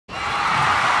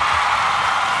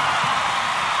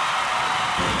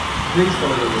Please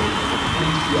follow the rules.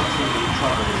 Please do absolutely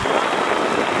trouble.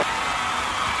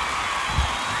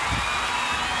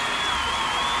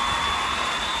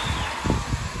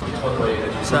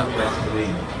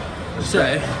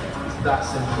 So,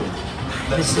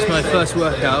 this is my first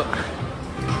workout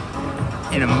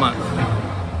in a month,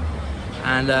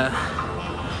 and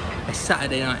it's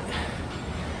Saturday night.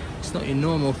 It's not your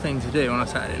normal thing to do on a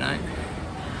Saturday night.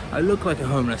 I look like a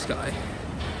homeless guy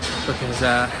because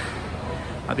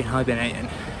I've been hibernating,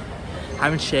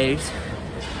 haven't shaved,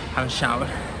 haven't showered,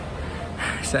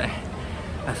 so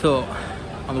I thought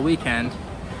on the weekend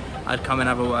I'd come and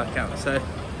have a workout. So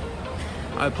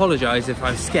I apologise if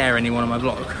I scare anyone on my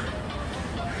vlog,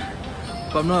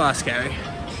 but I'm not that scary.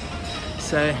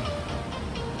 So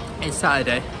it's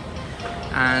Saturday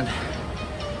and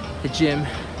the gym,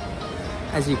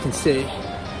 as you can see,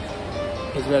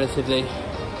 is relatively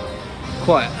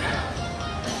quiet.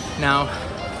 Now,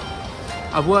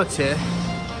 I've worked here,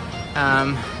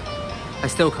 I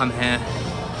still come here.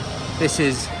 This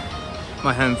is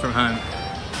my home from home.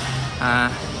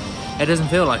 It doesn't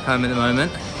feel like home at the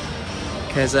moment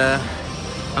because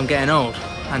I'm getting old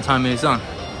and time moves on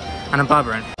and I'm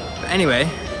blabbering. But anyway,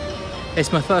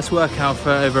 it's my first workout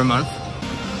for over a month.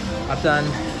 I've done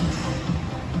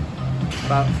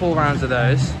about 4 rounds of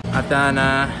those. I've done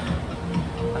a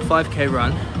 5k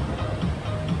run.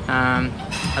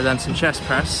 I've done some chest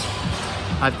press.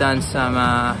 I've done some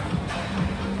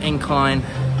incline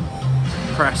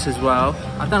press as well.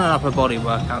 I've done an upper body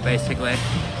workout basically.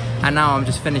 And now I'm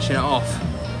just finishing it off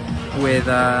with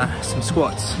some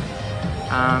squats.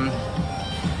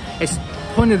 The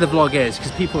point of the vlog is,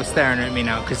 because people are staring at me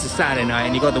now, because it's Saturday night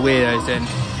and you got the weirdos in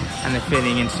and they're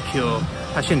feeling insecure.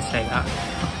 I shouldn't say that.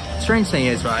 The strange thing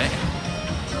is, right,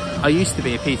 I used to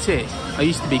be a PT. I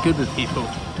used to be good with people,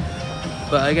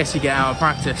 but I guess you get out of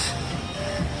practice.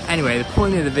 Anyway, the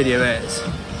point of the video is,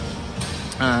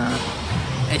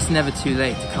 it's never too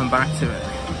late to come back to it.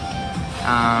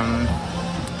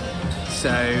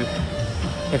 So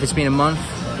if it's been a month,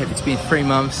 if it's been 3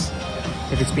 months,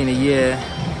 if it's been a year,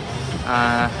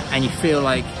 and you feel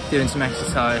like doing some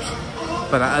exercise,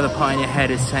 but that other part in your head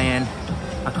is saying,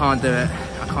 I can't do it,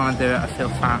 I can't do it, I feel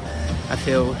fat, I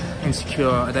feel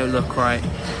insecure, I don't look right,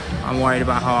 I'm worried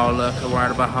about how I'll look, I'm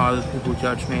worried about how other people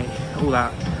judge me, all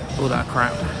that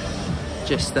crap.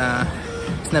 Just,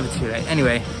 it's never too late.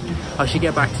 Anyway, I should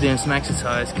get back to doing some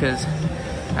exercise because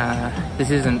this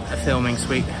isn't a filming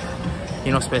suite.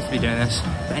 You're not supposed to be doing this.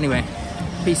 But anyway,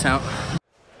 peace out.